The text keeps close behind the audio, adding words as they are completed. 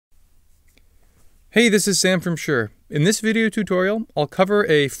Hey, this is Sam from Shure. In this video tutorial, I'll cover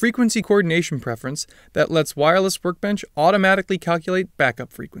a frequency coordination preference that lets Wireless Workbench automatically calculate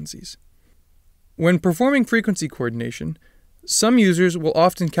backup frequencies. When performing frequency coordination, some users will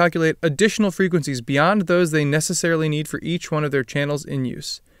often calculate additional frequencies beyond those they necessarily need for each one of their channels in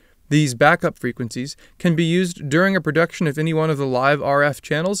use. These backup frequencies can be used during a production if any one of the live RF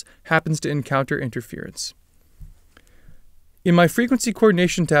channels happens to encounter interference. In my frequency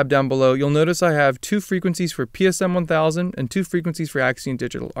coordination tab down below, you'll notice I have two frequencies for PSM 1000 and two frequencies for Axiom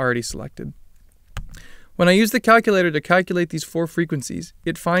Digital already selected. When I use the calculator to calculate these four frequencies,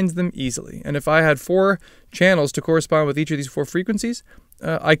 it finds them easily. And if I had four channels to correspond with each of these four frequencies,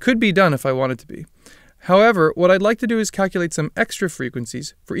 I could be done if I wanted to be. However, what I'd like to do is calculate some extra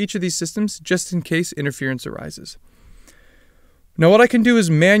frequencies for each of these systems just in case interference arises. Now what I can do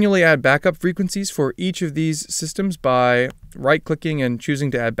is manually add backup frequencies for each of these systems by right-clicking and choosing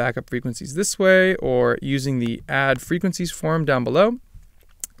to add backup frequencies this way, or using the Add Frequencies form down below.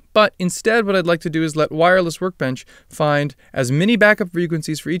 But instead, what I'd like to do is let Wireless Workbench find as many backup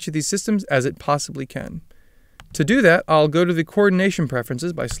frequencies for each of these systems as it possibly can. To do that, I'll go to the coordination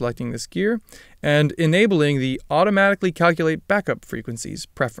preferences by selecting this gear and enabling the Automatically Calculate Backup Frequencies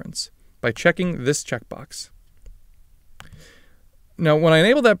preference by checking this checkbox. Now, when I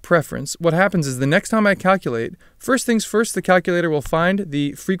enable that preference, what happens is the next time I calculate, first things first, the calculator will find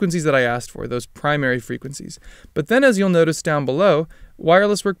the frequencies that I asked for, those primary frequencies. But then, as you'll notice down below,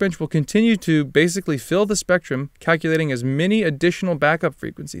 Wireless Workbench will continue to basically fill the spectrum, calculating as many additional backup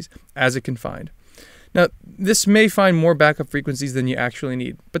frequencies as it can find. Now, this may find more backup frequencies than you actually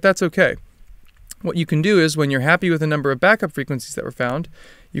need, but that's okay. What you can do is, when you're happy with the number of backup frequencies that were found,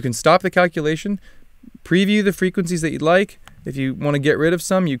 you can stop the calculation, preview the frequencies that you'd like. If you want to get rid of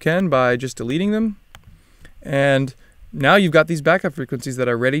some, you can by just deleting them. And now you've got these backup frequencies that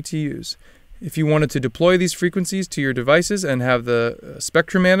are ready to use. If you wanted to deploy these frequencies to your devices and have the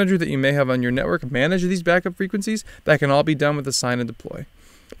spectrum manager that you may have on your network manage these backup frequencies, that can all be done with Assign and Deploy.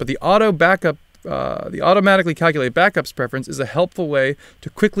 But the automatically calculate backups preference is a helpful way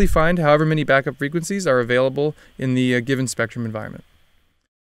to quickly find however many backup frequencies are available in the given spectrum environment.